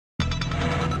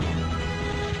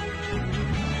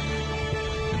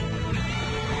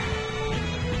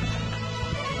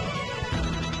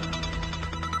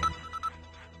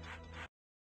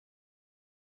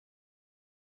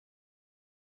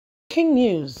Breaking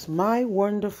news, my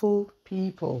wonderful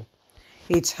people.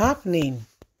 It's happening.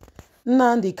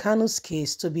 Nnamdi Kanu's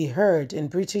case to be heard in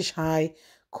British High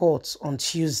Court on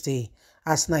Tuesday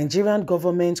as Nigerian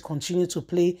government continue to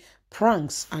play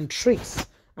pranks and tricks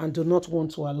and do not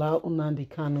want to allow Nnamdi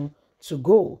Kanu to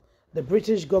go. The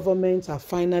British government are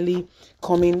finally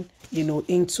coming,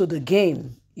 into the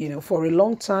game. For a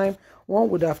long time, one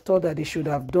would have thought that they should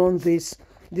have done this.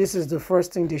 This is the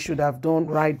first thing they should have done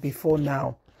right before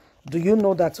now. Do you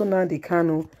know that Nnamdi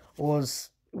Kanu was,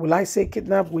 will I say,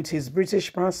 kidnapped with his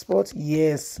British passport?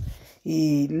 Yes.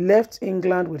 He left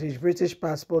England with his British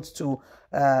passport to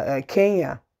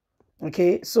Kenya.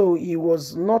 Okay, so he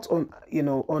was not on,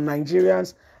 on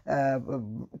Nigerian's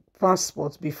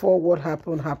passport before what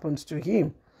happened to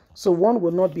him. So one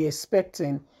would not be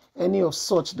expecting any of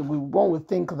such. One would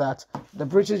think that the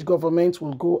British government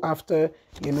will go after,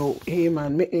 him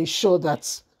and ensure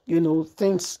that,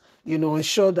 things,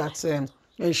 ensure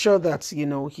that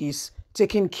he's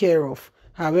taken care of.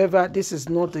 However, this is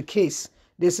not the case.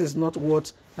 This is not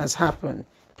what has happened.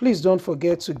 Please don't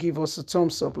forget to give us a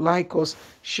thumbs up, like us,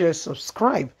 share,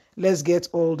 subscribe. Let's get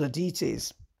all the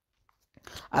details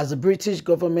as the British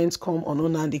government come on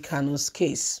Nnamdi Kanu's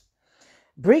case.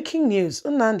 Breaking news,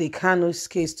 Nnamdi Kanu's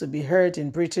case to be heard in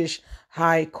British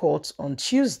High Court on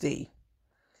Tuesday.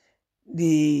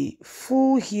 The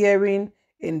full hearing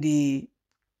in the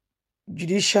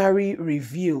judiciary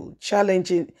review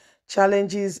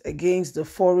challenges against the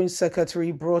Foreign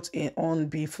Secretary brought in on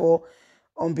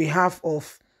behalf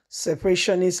of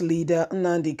separationist leader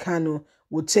Nnamdi Kanu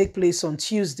will take place on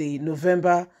Tuesday,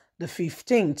 November the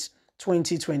 15th,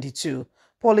 2022.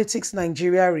 Politics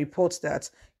Nigeria reports that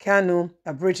Kanu,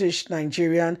 a British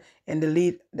Nigerian and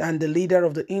the leader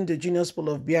of the indigenous people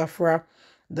of Biafra,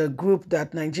 the group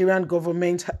that Nigerian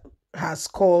government has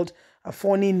called a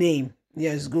funny name.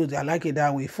 Yes, good. I like it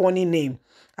that way. Funny name.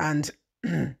 And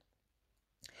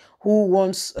who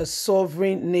wants a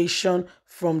sovereign nation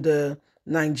from the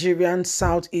Nigerian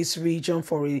Southeast region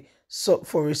for a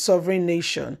sovereign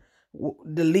nation.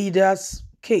 The leader's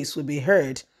case will be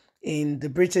heard in the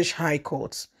British High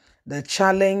Court. The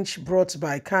challenge brought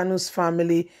by Kanu's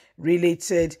family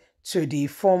related to the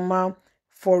former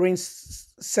Foreign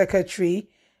Secretary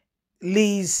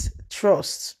Liz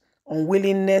Truss's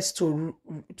unwillingness to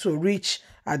reach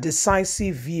a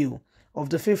decisive view of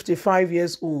the 55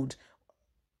 years old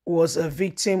was a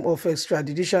victim of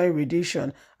extrajudicial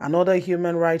rendition and other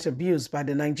human rights abuse by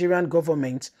the Nigerian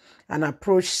government, an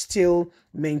approach still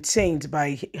maintained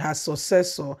by her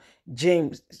successor,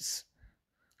 James.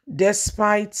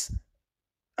 Despite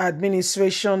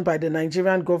administration by the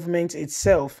Nigerian government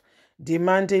itself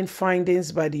demanding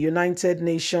findings by the United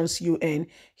Nations UN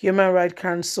Human Rights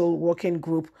Council Working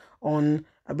Group on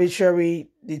Arbitrary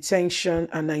Detention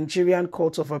and Nigerian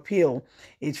Court of Appeal,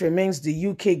 it remains the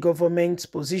UK government's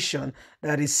position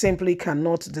that it simply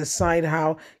cannot decide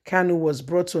how Kanu was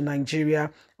brought to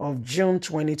Nigeria of June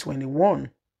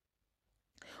 2021.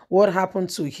 What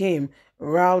happened to him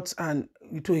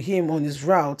on his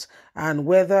route, and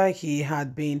whether he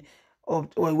had been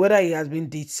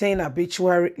detained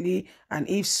arbitrarily, and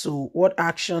if so, what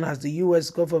action has the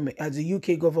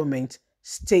UK government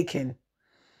taken,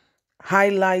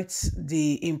 highlights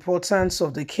the importance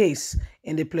of the case.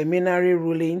 In the preliminary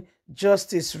ruling,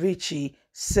 Justice Ritchie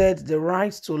said the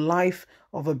right to life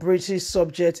of a British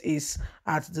subject is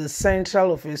at the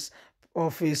central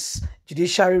of his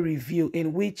judiciary review,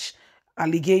 in which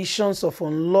allegations of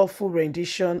unlawful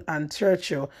rendition and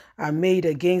torture are made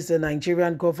against the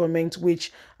Nigerian government,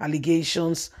 which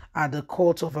allegations at the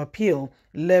Court of Appeal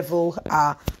level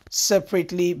are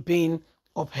separately being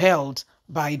upheld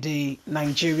by the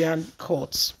Nigerian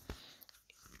courts.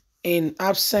 In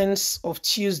absence of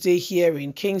Tuesday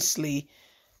hearing, Kingsley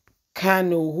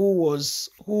Kanu,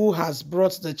 who has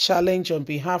brought the challenge on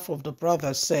behalf of the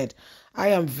brother, said, "I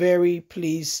am very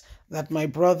pleased that my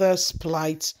brother's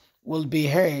plight will be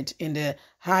heard in the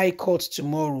High Court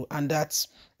tomorrow, and that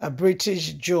a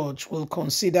British judge will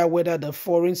consider whether the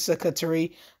Foreign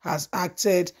Secretary has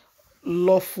acted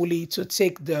lawfully to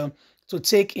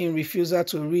take in refusal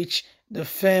to reach the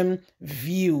firm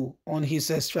view on his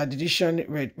extradition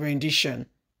rendition.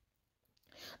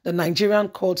 The Nigerian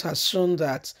court has shown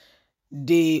that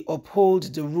they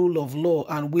uphold the rule of law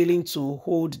and willing to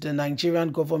hold the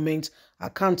Nigerian government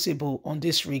accountable on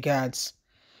these regards.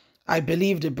 I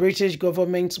believe the British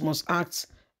government must act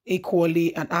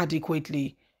equally and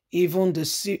adequately. Even the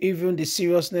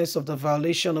seriousness of the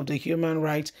violation of the human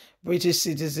rights British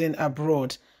citizens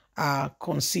abroad are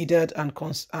considered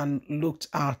and looked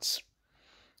at."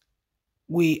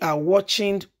 We are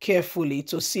watching carefully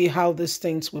to see how these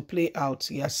things will play out,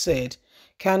 he has said.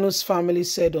 Kanu's family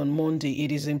said on Monday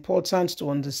it is important to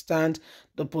understand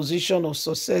the position of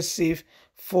successive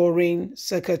foreign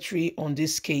secretary on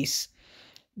this case.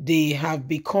 They have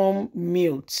become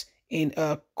mute in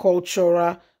a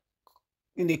cultural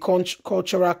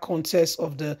context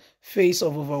of the face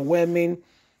of overwhelming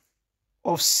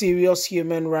of serious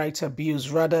human rights abuse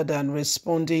rather than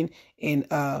responding in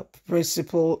a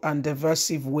principled and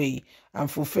diversive way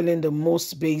and fulfilling the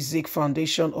most basic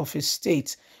foundation of a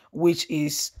state, which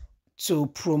is to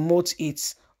promote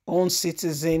its own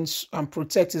citizens and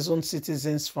protect its own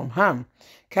citizens from harm.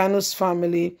 Kanu's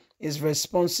family is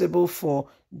responsible for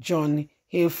John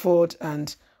Hayford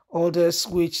and others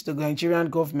which the Nigerian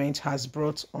government has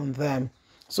brought on them.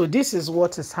 So this is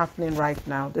what is happening right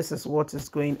now. This is what is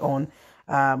going on.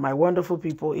 My wonderful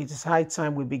people, it is high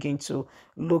time we begin to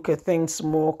look at things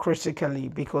more critically,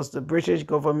 because the British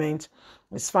government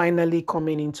is finally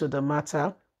coming into the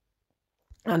matter,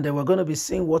 and then we're going to be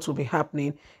seeing what will be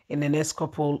happening in the next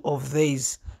couple of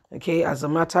days. Okay, as a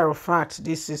matter of fact,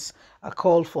 this is a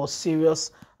call for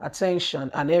serious attention,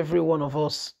 and every one of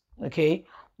us, okay,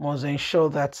 must ensure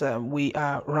that we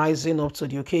are rising up to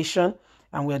the occasion,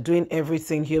 and we're doing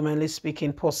everything humanly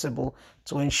speaking possible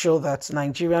to ensure that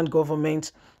Nigerian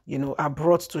government, are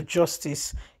brought to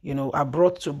justice, are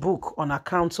brought to book on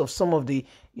account of some of the,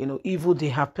 evil they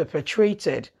have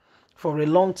perpetrated. For a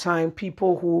long time,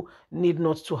 people who need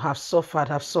not to have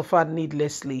suffered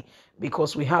needlessly,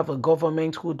 because we have a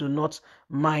government who do not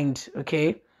mind,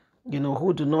 okay?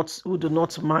 Who do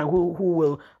not mind, who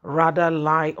will rather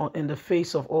lie in the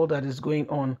face of all that is going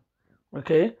on.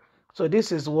 Okay, so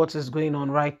this is what is going on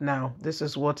right now. This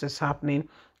is what is happening,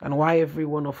 and why every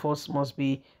one of us must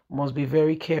be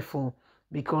very careful,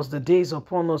 because the days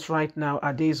upon us right now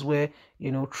are days where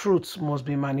truths must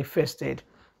be manifested.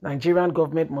 Nigerian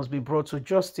government must be brought to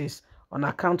justice on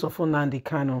account of Nnamdi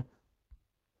Kanu.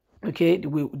 Okay,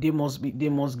 they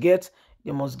must get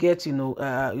they must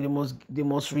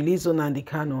release Nnamdi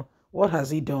Kanu. What has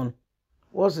he done?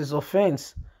 What's his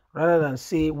offense? Rather than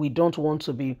say we don't want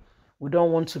to be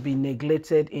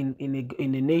neglected in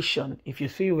a nation. If you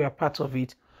feel we are part of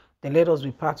it, then let us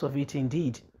be part of it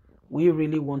indeed. We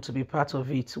really want to be part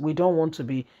of it. We don't want to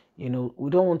be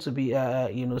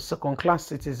second class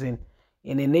citizen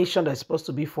in a nation that's supposed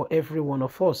to be for every one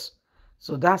of us.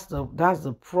 So that's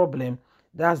the problem.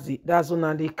 That's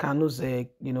Nnamdi Kanu's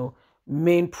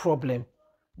main problem.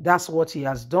 That's what he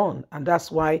has done, and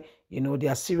that's why they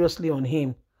are seriously on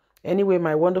him. Anyway,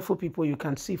 my wonderful people, you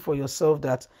can see for yourself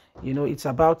that it's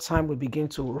about time we begin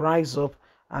to rise up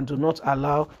and do not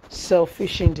allow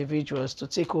selfish individuals to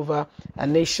take over a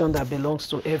nation that belongs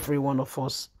to every one of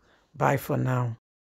us. Bye for now.